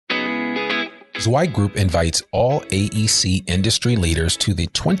Zweig Group invites all AEC industry leaders to the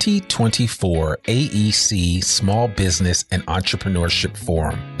 2024 AEC Small Business and Entrepreneurship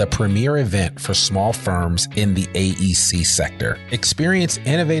Forum, the premier event for small firms in the AEC sector. Experience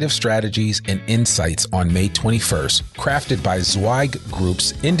innovative strategies and insights on May 21st, crafted by Zweig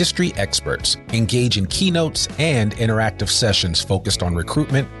Group's industry experts. Engage in keynotes and interactive sessions focused on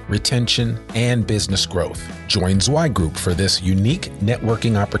recruitment, retention, and business growth. Join Zweig Group for this unique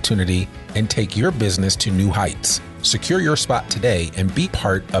networking opportunity and take your business to new heights. Secure your spot today and be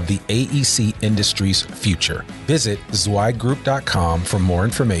part of the AEC industry's future. Visit zweiggroup.com for more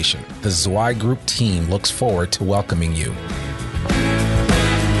information. The Zweig Group team looks forward to welcoming you.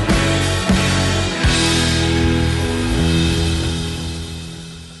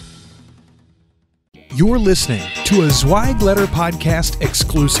 You're listening to a Zweig Letter podcast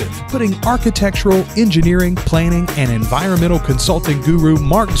exclusive, putting architectural, engineering, planning, and environmental consulting guru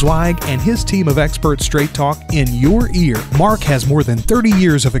Mark Zweig and his team of experts straight talk in your ear. Mark has more than 30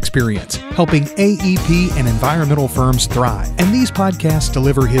 years of experience helping AEP and environmental firms thrive, and these podcasts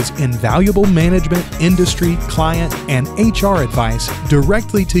deliver his invaluable management, industry, client, and HR advice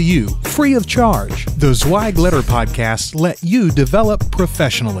directly to you, free of charge. The Zweig Letter podcasts let you develop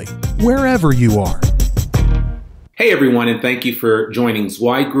professionally, wherever you are. Hey everyone, and thank you for joining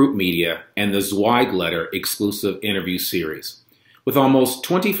Zweig Group Media and the Zweig Letter exclusive interview series. With almost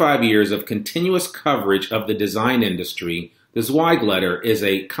 25 years of continuous coverage of the design industry, the Zweig Letter is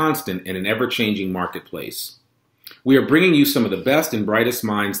a constant in an ever-changing marketplace. We are bringing you some of the best and brightest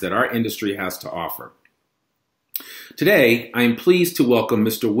minds that our industry has to offer. Today, I am pleased to welcome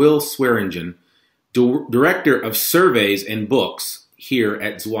Mr. Will Swearingen, Director of Surveys and Books here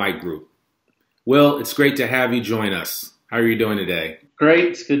at Zweig Group. Will, it's great to have you join us. How are you doing today? Great.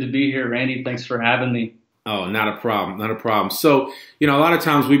 It's good to be here, Randy. Thanks for having me. Oh, not a problem. Not a problem. So, a lot of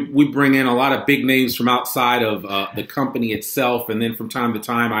times we bring in a lot of big names from outside of the company itself. And then from time to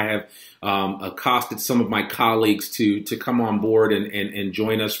time, I have accosted some of my colleagues to come on board and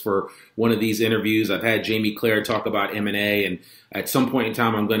join us for one of these interviews. I've had Jamie Claire talk about M&A, and at some point in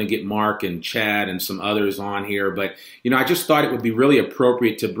time, I'm going to get Mark and Chad and some others on here. But, I just thought it would be really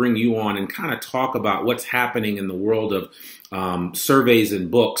appropriate to bring you on and kind of talk about what's happening in the world of surveys and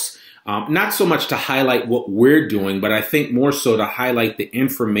books. Not so much to highlight what we're doing, but I think more so to highlight the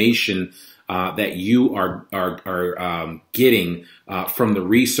information that you are getting from the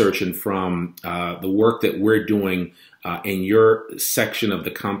research and from the work that we're doing in your section of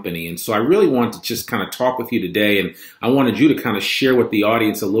the company. And so I really want to just kind of talk with you today, and I wanted you to kind of share with the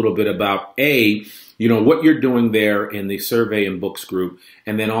audience a little bit about what you're doing there in the Survey and Books group,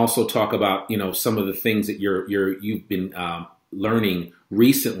 and then also talk about some of the things that you've been learning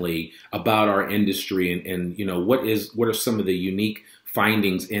recently about our industry, and what are some of the unique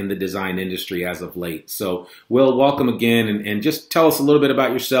findings in the design industry as of late. So, Will, welcome again, and just tell us a little bit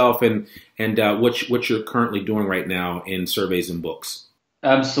about yourself and what you're currently doing right now in surveys and books.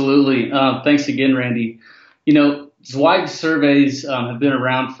 Absolutely. Thanks again, Randy. Zweig surveys have been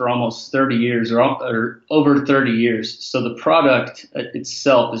around for almost 30 years or over 30 years. So the product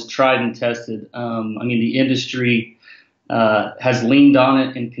itself is tried and tested. The industry has leaned on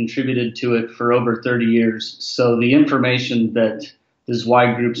it and contributed to it for over 30 years. So the information that the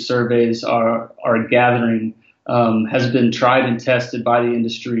Zweig Group surveys are gathering has been tried and tested by the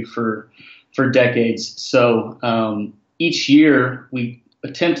industry for decades. So each year we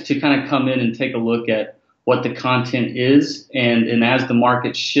attempt to kind of come in and take a look at what the content is, and as the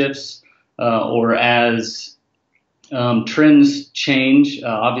market shifts or as trends change,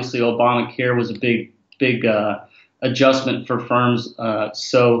 obviously Obamacare was a big adjustment for firms.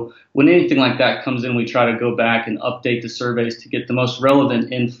 So when anything like that comes in, we try to go back and update the surveys to get the most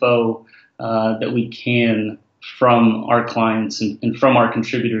relevant info that we can from our clients and from our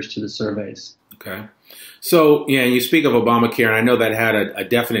contributors to the surveys. Okay. So, you speak of Obamacare, and I know that had a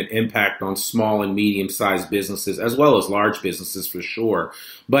definite impact on small and medium-sized businesses as well as large businesses for sure.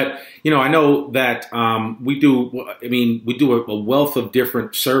 But, I know that we do a wealth of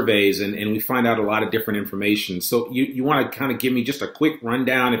different surveys and we find out a lot of different information. So you want to kind of give me just a quick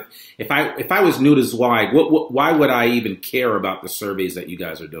rundown. If I was new to Zweig, why would I even care about the surveys that you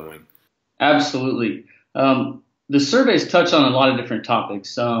guys are doing? Absolutely. The surveys touch on a lot of different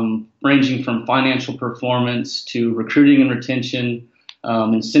topics, ranging from financial performance to recruiting and retention,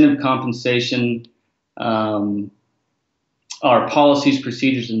 incentive compensation, our policies,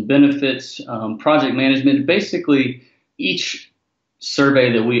 procedures, and benefits, project management. Basically, each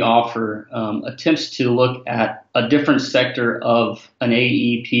survey that we offer attempts to look at a different sector of an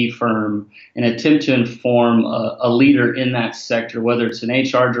AEP firm and attempt to inform a leader in that sector, whether it's an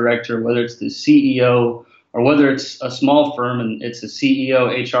HR director, whether it's the CEO, or whether it's a small firm and it's a CEO,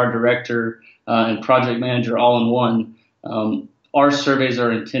 HR director, and project manager all in one. Our surveys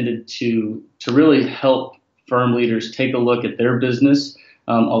are intended to really help firm leaders take a look at their business,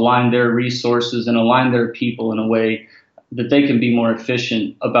 align their resources, and align their people in a way that they can be more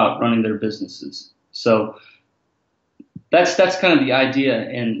efficient about running their businesses. So that's kind of the idea.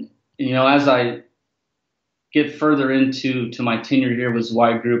 And as I get further into my tenure here with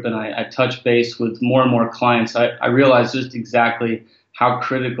Zweig Group, and I touch base with more and more clients, I realize just exactly how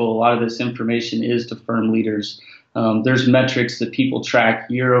critical a lot of this information is to firm leaders. There's metrics that people track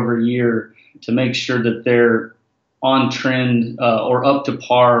year over year to make sure that they're on trend or up to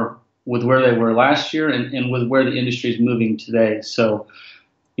par with where they were last year and with where the industry is moving today. So,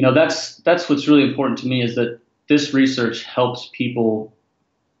 that's what's really important to me, is that this research helps people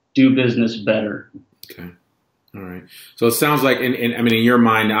do business better. Okay. All right. So it sounds like, in your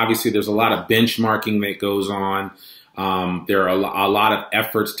mind, obviously there's a lot of benchmarking that goes on. There are a lot of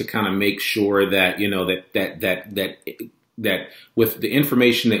efforts to kind of make sure that, that with the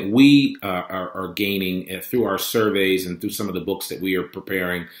information that we are gaining through our surveys and through some of the books that we are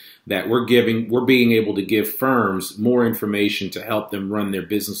preparing, that we're being able to give firms more information to help them run their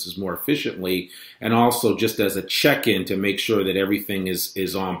businesses more efficiently, and also just as a check-in to make sure that everything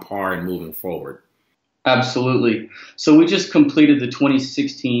is on par and moving forward. Absolutely. So we just completed the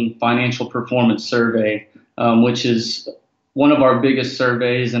 2016 Financial Performance Survey, which is one of our biggest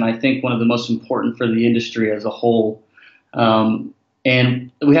surveys, and I think one of the most important for the industry as a whole.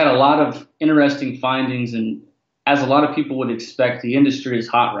 And we had a lot of interesting findings, and as a lot of people would expect, the industry is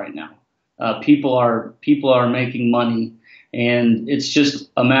hot right now. People are making money, and it's just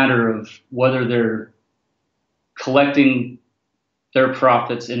a matter of whether they're collecting their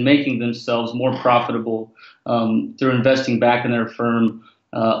profits and making themselves more profitable through investing back in their firm,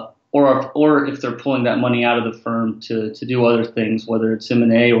 or if they're pulling that money out of the firm to do other things, whether it's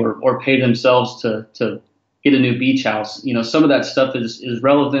M&A or pay themselves to get a new beach house. Some of that stuff is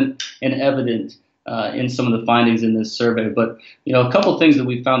relevant and evident in some of the findings in this survey. But, a couple of things that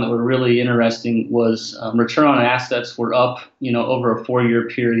we found that were really interesting was return on assets were up, over a 4-year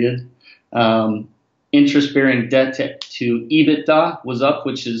period. Interest-bearing debt to EBITDA was up,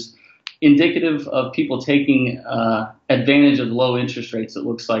 which is indicative of people taking advantage of low interest rates. It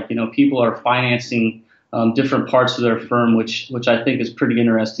looks like, people are financing different parts of their firm, which I think is pretty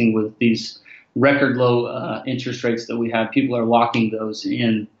interesting with these record low interest rates that we have. People are locking those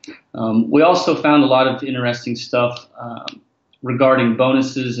in. We also found a lot of interesting stuff regarding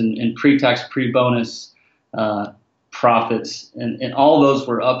bonuses and pre-tax, pre-bonus profits, and all those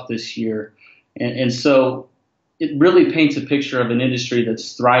were up this year. And so it really paints a picture of an industry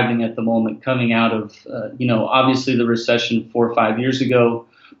that's thriving at the moment, coming out of, obviously the recession 4 or 5 years ago,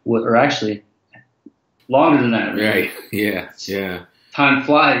 or actually longer than that. Right. Yeah. Time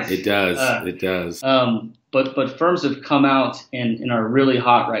flies. It does. It does. But firms have come out and are really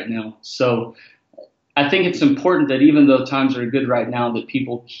hot right now. So I think it's important that even though times are good right now, that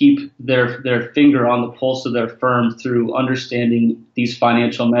people keep their finger on the pulse of their firm through understanding these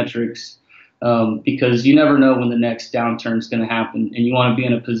financial metrics, because you never know when the next downturn is going to happen, and you want to be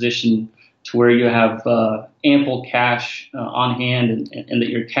in a position to where you have ample cash on hand, and that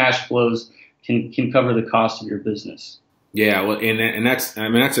your cash flows can cover the cost of your business. Yeah, well, and that's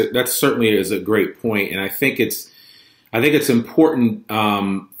certainly is a great point, and I think it's important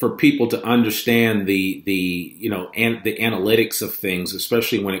for people to understand the analytics of things,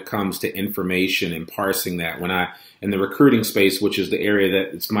 especially when it comes to information and parsing that. When in the recruiting space, which is the area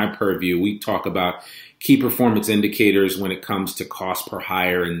that it's my purview, we talk about key performance indicators when it comes to cost per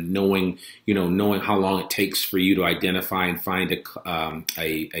hire and knowing how long it takes for you to identify and find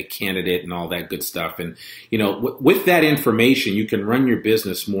a candidate and all that good stuff. And, with that information, you can run your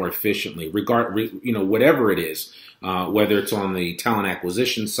business more efficiently, whatever it is, whether it's on the talent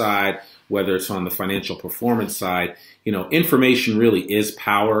acquisition side, whether it's on the financial performance side. Information really is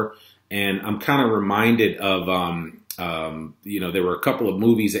power. And I'm kind of reminded of, there were a couple of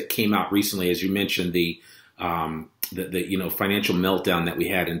movies that came out recently, as you mentioned, the financial meltdown that we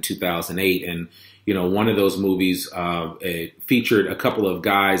had in 2008. And, one of those movies featured a couple of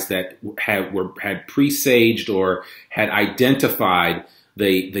guys that had presaged or had identified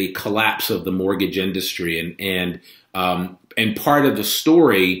the collapse of the mortgage industry. And part of the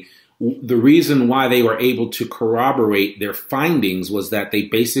story, the reason why they were able to corroborate their findings was that they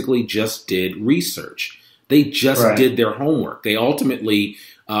basically just did research. They just Right. did their homework. They ultimately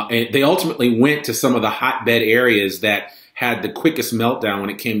went to some of the hotbed areas that had the quickest meltdown when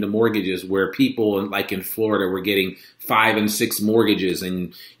it came to mortgages, where people like in Florida were getting 5 and 6 mortgages.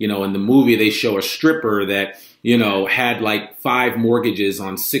 And, in the movie, they show a stripper that, had like 5 mortgages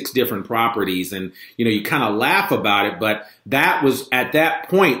on 6 different properties. And, you kind of laugh about it, but that was at that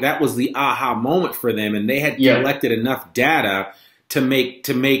point, that was the aha moment for them. And they had collected enough data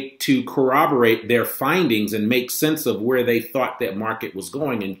to corroborate their findings and make sense of where they thought that market was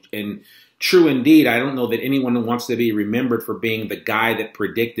going. And true indeed, I don't know that anyone wants to be remembered for being the guy that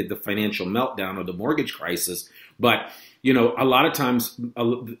predicted the financial meltdown or the mortgage crisis. But, a lot of times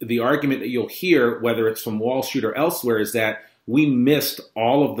the argument that you'll hear, whether it's from Wall Street or elsewhere, is that we missed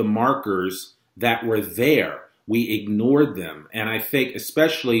all of the markers that were there. We ignored them. And I think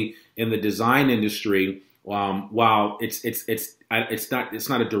especially in the design industry, while it's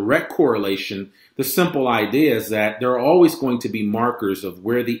not a direct correlation, the simple idea is that there are always going to be markers of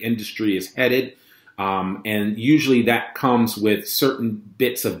where the industry is headed. And usually that comes with certain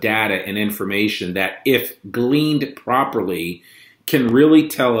bits of data and information that, if gleaned properly, can really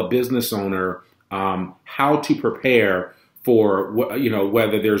tell a business owner how to prepare for,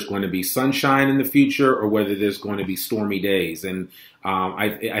 whether there's going to be sunshine in the future or whether there's going to be stormy days. And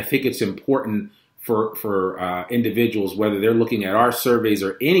I think it's important for individuals, whether they're looking at our surveys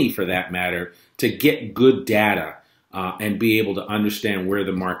or any for that matter, to get good data and be able to understand where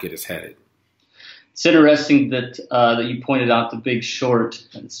the market is headed. It's interesting that you pointed out The Big Short.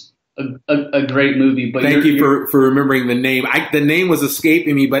 It's a great movie. But Thank you for remembering the name. The name was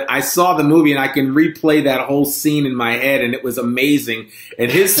escaping me, but I saw the movie and I can replay that whole scene in my head, and it was amazing.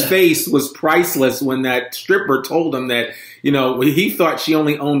 And his face was priceless when that stripper told him that, he thought she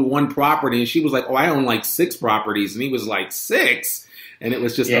only owned 1 property, and she was like, "Oh, I own like 6 properties," and he was like, 6, and it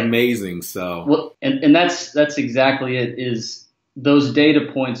was just amazing. So, well, and that's exactly it. Is those data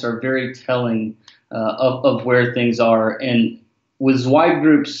points are very telling of where things are. And with Zweig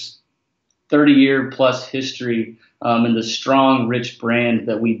Group's 30-year plus history and the strong, rich brand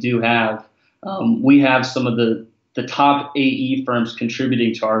that we do have, we have some of the top AE firms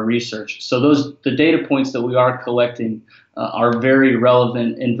contributing to our research. So the data points that we are collecting are very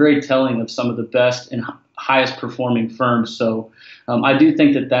relevant and very telling of some of the best and highest performing firms. So I do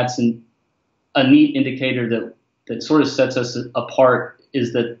think that that's a neat indicator that sort of sets us apart,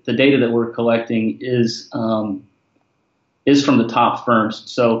 is that the data that we're collecting is from the top firms.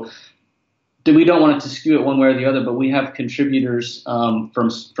 So we don't want it to skew it one way or the other, but we have contributors from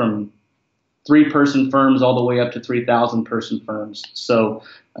 3-person firms all the way up to 3,000-person firms. So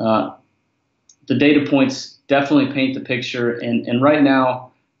the data points definitely paint the picture, and right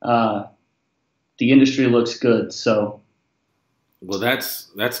now the industry looks good. So. Well,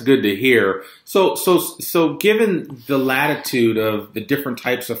 that's good to hear. So given the latitude of the different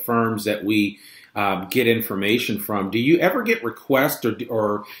types of firms that we get information from, do you ever get requests,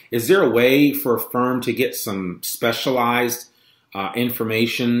 or is there a way for a firm to get some specialized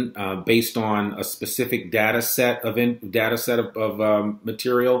information based on a specific data set of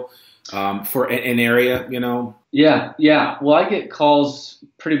material for an area? Yeah. Well, I get calls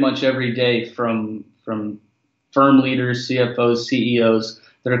pretty much every day from firm leaders, CFOs, CEOs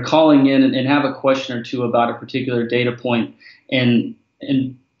that are calling in and have a question or two about a particular data point. And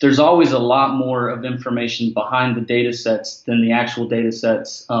there's always a lot more of information behind the data sets than the actual data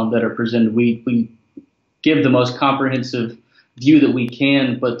sets that are presented. We give the most comprehensive view that we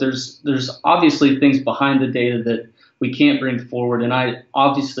can, but there's obviously things behind the data that we can't bring forward. And I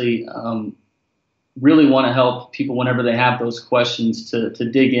obviously really want to help people whenever they have those questions to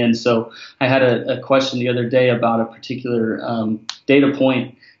dig in. So I had a question the other day about a particular data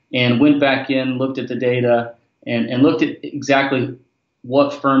point, and went back in, looked at the data, and looked at exactly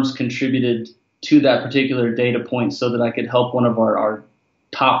what firms contributed to that particular data point so that I could help one of our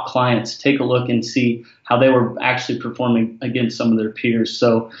top clients take a look and see how they were actually performing against some of their peers.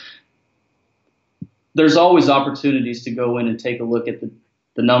 So there's always opportunities to go in and take a look at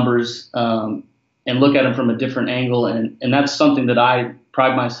the numbers and look at them from a different angle. And that's something that I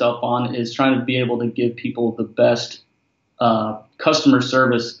pride myself on, is trying to be able to give people the best customer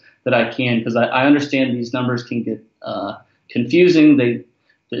service that I can, because I understand these numbers can get confusing.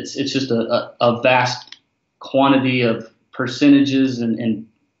 It's just a vast quantity of percentages and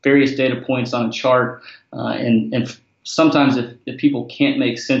various data points on a chart. And sometimes if people can't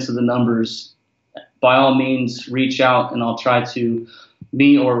make sense of the numbers, by all means, reach out, and I'll try to,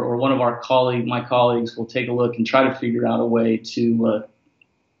 me or one of my colleagues will take a look and try to figure out a way to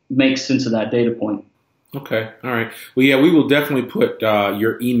make sense of that data point. Okay. All right. Well, yeah, we will definitely put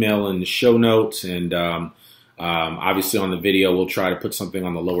your email in the show notes, and Obviously, on the video, we'll try to put something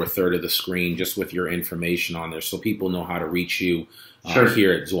on the lower third of the screen just with your information on there so people know how to reach you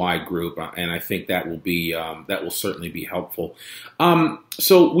here at Zweig Group. And I think that will certainly be helpful.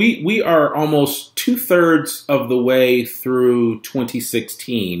 So we are almost 2/3 of the way through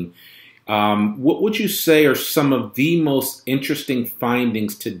 2016. What would you say are some of the most interesting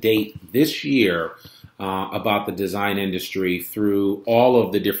findings to date this year about the design industry through all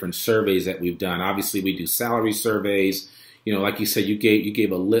of the different surveys that we've done? Obviously, we do salary surveys. Like you said, you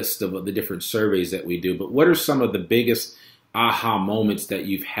gave a list of the different surveys that we do. But what are some of the biggest aha moments that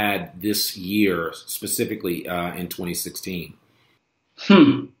you've had this year, specifically in 2016?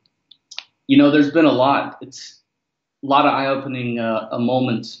 There's been a lot. It's a lot of eye-opening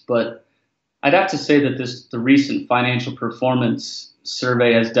moments, but I'd have to say that the recent financial performance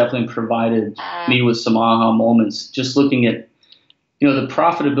survey has definitely provided me with some aha moments. Just looking at, the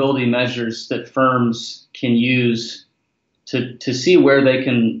profitability measures that firms can use to see where they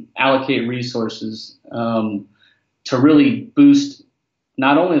can allocate resources to really boost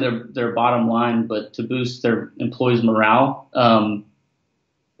not only their bottom line, but to boost their employees' morale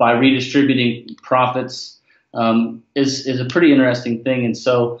by redistributing profits is a pretty interesting thing. And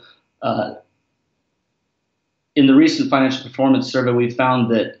so in the recent financial performance survey, we found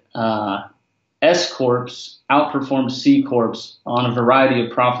that S Corps outperformed C Corps on a variety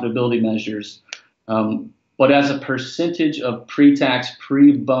of profitability measures. But as a percentage of pre-tax,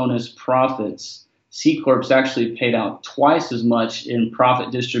 pre-bonus profits, C Corps actually paid out twice as much in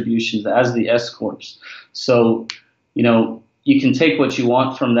profit distributions as the S Corps. So, you can take what you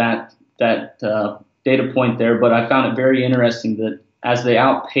want from that data point there, but I found it very interesting that as they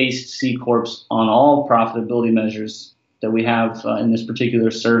outpaced C Corps on all profitability measures that we have in this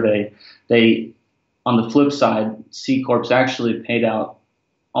particular survey, on the flip side, C Corps actually paid out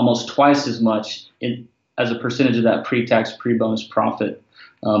almost twice as much as a percentage of that pre-tax, pre-bonus profit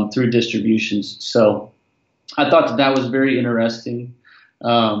through distributions. So I thought that was very interesting,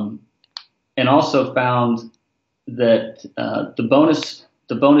 and also found that the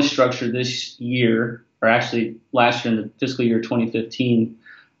bonus structure this year, or actually last year in the fiscal year 2015,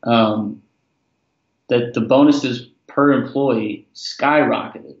 that the bonuses per employee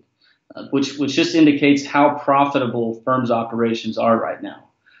skyrocketed, which just indicates how profitable firms' operations are right now.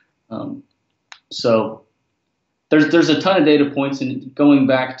 So there's a ton of data points, and going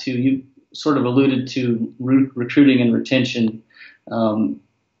back to, you sort of alluded to recruiting and retention, and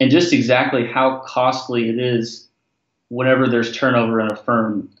just exactly how costly it is whenever there's turnover in a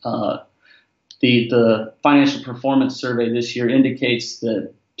firm. The financial performance survey this year indicates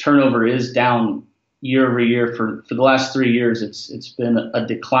that turnover is down year over year. For the last 3 years, it's been a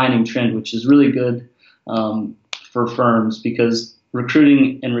declining trend, which is really good for firms, because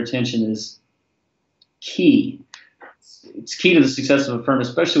recruiting and retention is key. It's key to the success of a firm,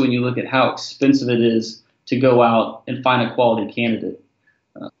 especially when you look at how expensive it is to go out and find a quality candidate.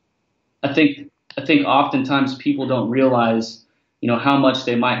 I think oftentimes people don't realize, how much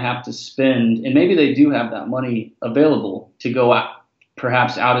they might have to spend, and maybe they do have that money available to go out,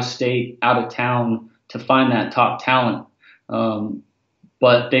 perhaps out of state, out of town, to find that top talent.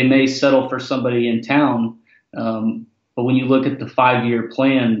 But they may settle for somebody in town. But when you look at the 5-year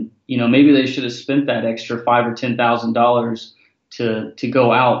plan, maybe they should have spent that extra $5,000 or $10,000 to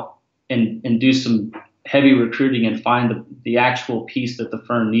go out and do some heavy recruiting and find the actual piece that the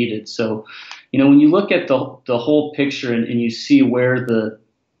firm needed. So, when you look at the whole picture and you see where the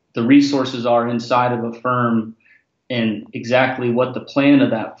resources are inside of a firm and exactly what the plan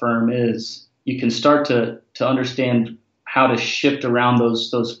of that firm is, you can start to understand how to shift around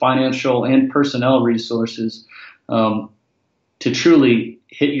those financial and personnel resources to truly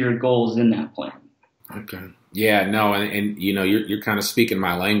hit your goals in that plan. Okay. Yeah, no, and you're kind of speaking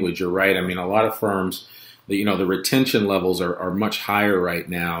my language. You're right. I mean, a lot of firms, the retention levels are much higher right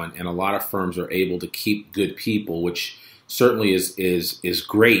now, and a lot of firms are able to keep good people, which certainly is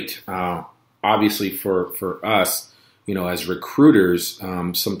great. Obviously, for us, as recruiters,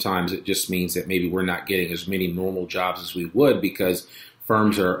 sometimes it just means that maybe we're not getting as many normal jobs as we would, because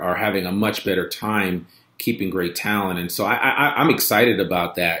firms are having a much better time keeping great talent. And so I'm excited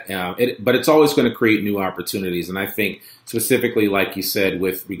about that. But it's always going to create new opportunities. And I think specifically, like you said,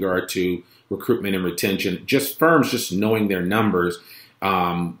 with regard to recruitment and retention, just firms just knowing their numbers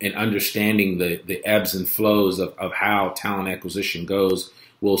and understanding the ebbs and flows of how talent acquisition goes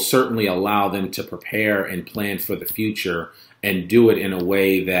will certainly allow them to prepare and plan for the future and do it in a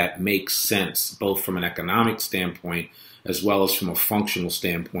way that makes sense, both from an economic standpoint as well as from a functional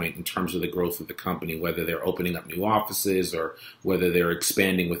standpoint in terms of the growth of the company, whether they're opening up new offices or whether they're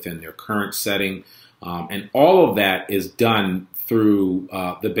expanding within their current setting. And all of that is done through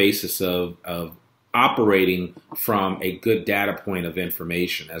the basis of operating from a good data point of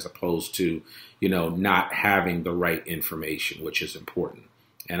information, as opposed to, not having the right information, which is important.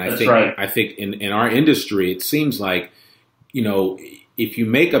 And I think in our industry, it seems like, if you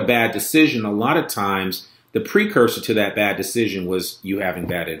make a bad decision, a lot of times the precursor to that bad decision was you having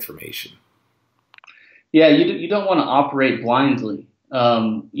bad information. Yeah, you don't want to operate blindly.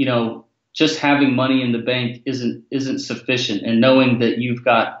 Just having money in the bank isn't sufficient, and knowing that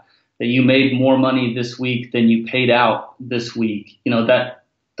you made more money this week than you paid out this week,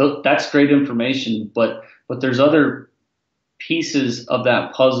 that's great information. But there's other pieces of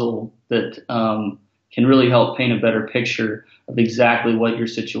that puzzle that can really help paint a better picture of exactly what your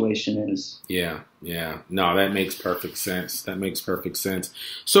situation is. Yeah. No, that makes perfect sense.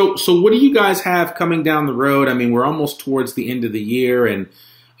 So what do you guys have coming down the road? I mean, we're almost towards the end of the year, and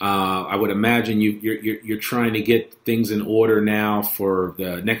I would imagine you're trying to get things in order now for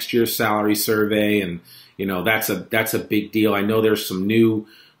the next year's salary survey, and that's a big deal. I know there's some new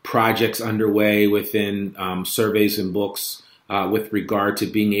projects underway within surveys and books with regard to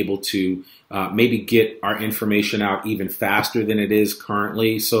being able to maybe get our information out even faster than it is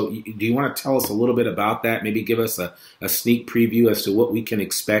currently. So do you want to tell us a little bit about that? Maybe give us a sneak preview as to what we can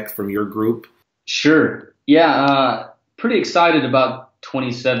expect from your group? Sure. Yeah, pretty excited about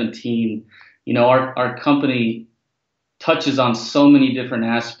 2017. Our company touches on so many different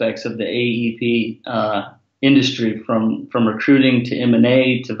aspects of the AEP industry, from recruiting to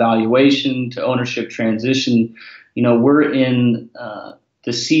M&A to valuation to ownership transition. We're in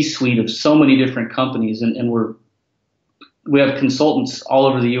the C-suite of so many different companies, and we have consultants all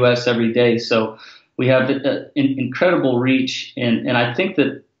over the U.S. every day. So we have an incredible reach, and I think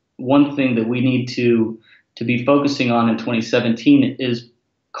that one thing that we need to be focusing on in 2017 is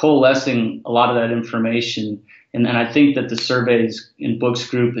coalescing a lot of that information. And I think that the Surveys and Books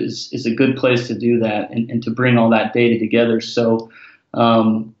Group is a good place to do that and to bring all that data together. So,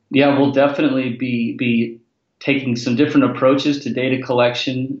 we'll definitely be taking some different approaches to data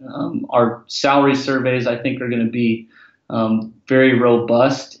collection. Our salary surveys, I think, are going to be very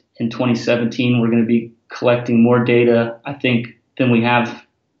robust in 2017. We're going to be collecting more data, I think, than we have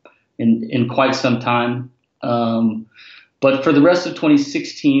in quite some time. But for the rest of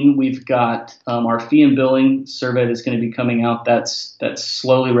 2016, we've got our fee and billing survey that's going to be coming out. That's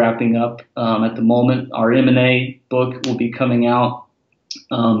slowly wrapping up at the moment. Our M&A book will be coming out.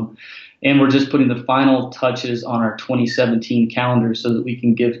 And we're just putting the final touches on our 2017 calendar so that we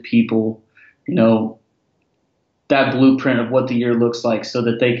can give people, that blueprint of what the year looks like, so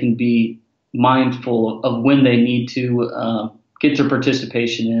that they can be mindful of when they need to get their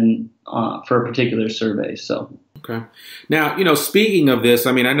participation in for a particular survey. So. Okay. Now, speaking of this,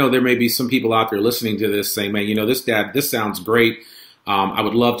 I mean, I know there may be some people out there listening to this saying, man, this sounds great. I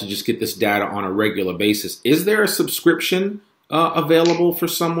would love to just get this data on a regular basis. Is there a subscription available for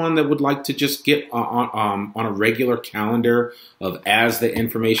someone that would like to just get on a regular calendar of, as the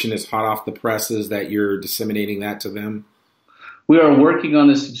information is hot off the presses, that you're disseminating that to them? We are working on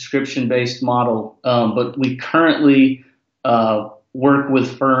the subscription-based model, but we currently work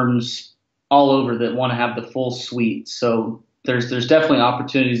with firms all over that want to have the full suite. So there's definitely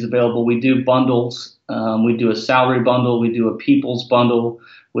opportunities available. We do bundles. We do a salary bundle. We do a people's bundle,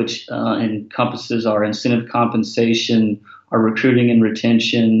 which encompasses our incentive compensation, our recruiting and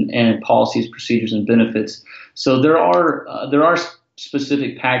retention, and policies, procedures, and benefits. So there are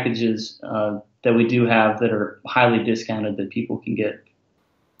specific packages that we do have that are highly discounted that people can get.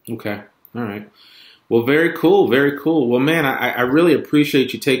 Okay. All right. Well, very cool. Very cool. Well, man, I really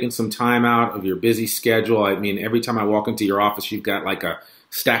appreciate you taking some time out of your busy schedule. I mean, every time I walk into your office, you've got like a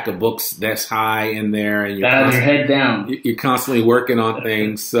stack of books that's high in there, and your head down. You're constantly working on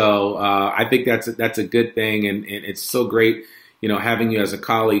things. So I think that's a good thing, and it's so great, having you as a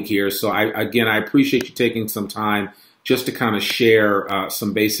colleague here. So I appreciate you taking some time just to kind of share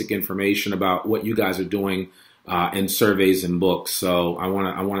some basic information about what you guys are doing in surveys and books. So I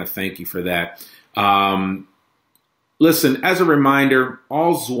want to thank you for that. Listen, as a reminder,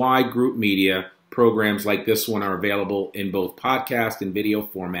 all Zweig Group media programs like this one are available in both podcast and video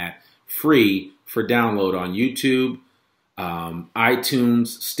format, free for download on YouTube, iTunes,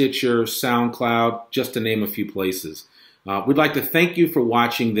 Stitcher, SoundCloud, just to name a few places. We'd like to thank you for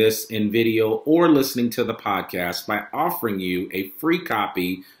watching this in video or listening to the podcast by offering you a free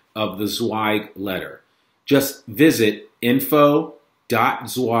copy of the Zweig Letter. Just visit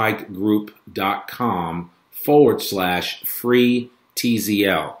info.zweiggroup.com /free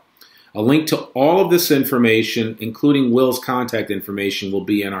TZL. A link to all of this information, including Will's contact information, will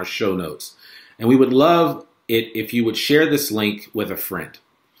be in our show notes. And we would love it if you would share this link with a friend.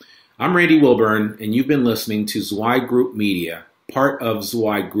 I'm Randy Wilburn, and you've been listening to Zweig Group Media, part of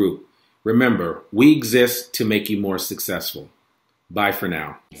Zweig Group. Remember, we exist to make you more successful. Bye for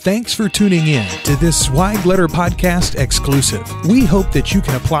now. Thanks for tuning in to this Zweig Letter podcast exclusive. We hope that you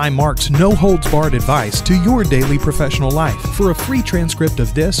can apply Mark's no-holds-barred advice to your daily professional life. For a free transcript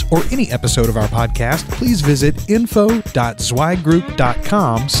of this or any episode of our podcast, please visit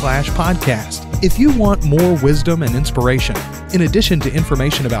info.zweiggroup.com/podcast. If you want more wisdom and inspiration, in addition to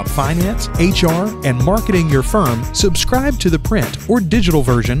information about finance, HR, and marketing your firm, subscribe to the print or digital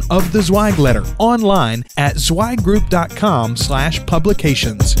version of the Zweig Letter online at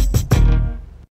zweiggroup.com/publications.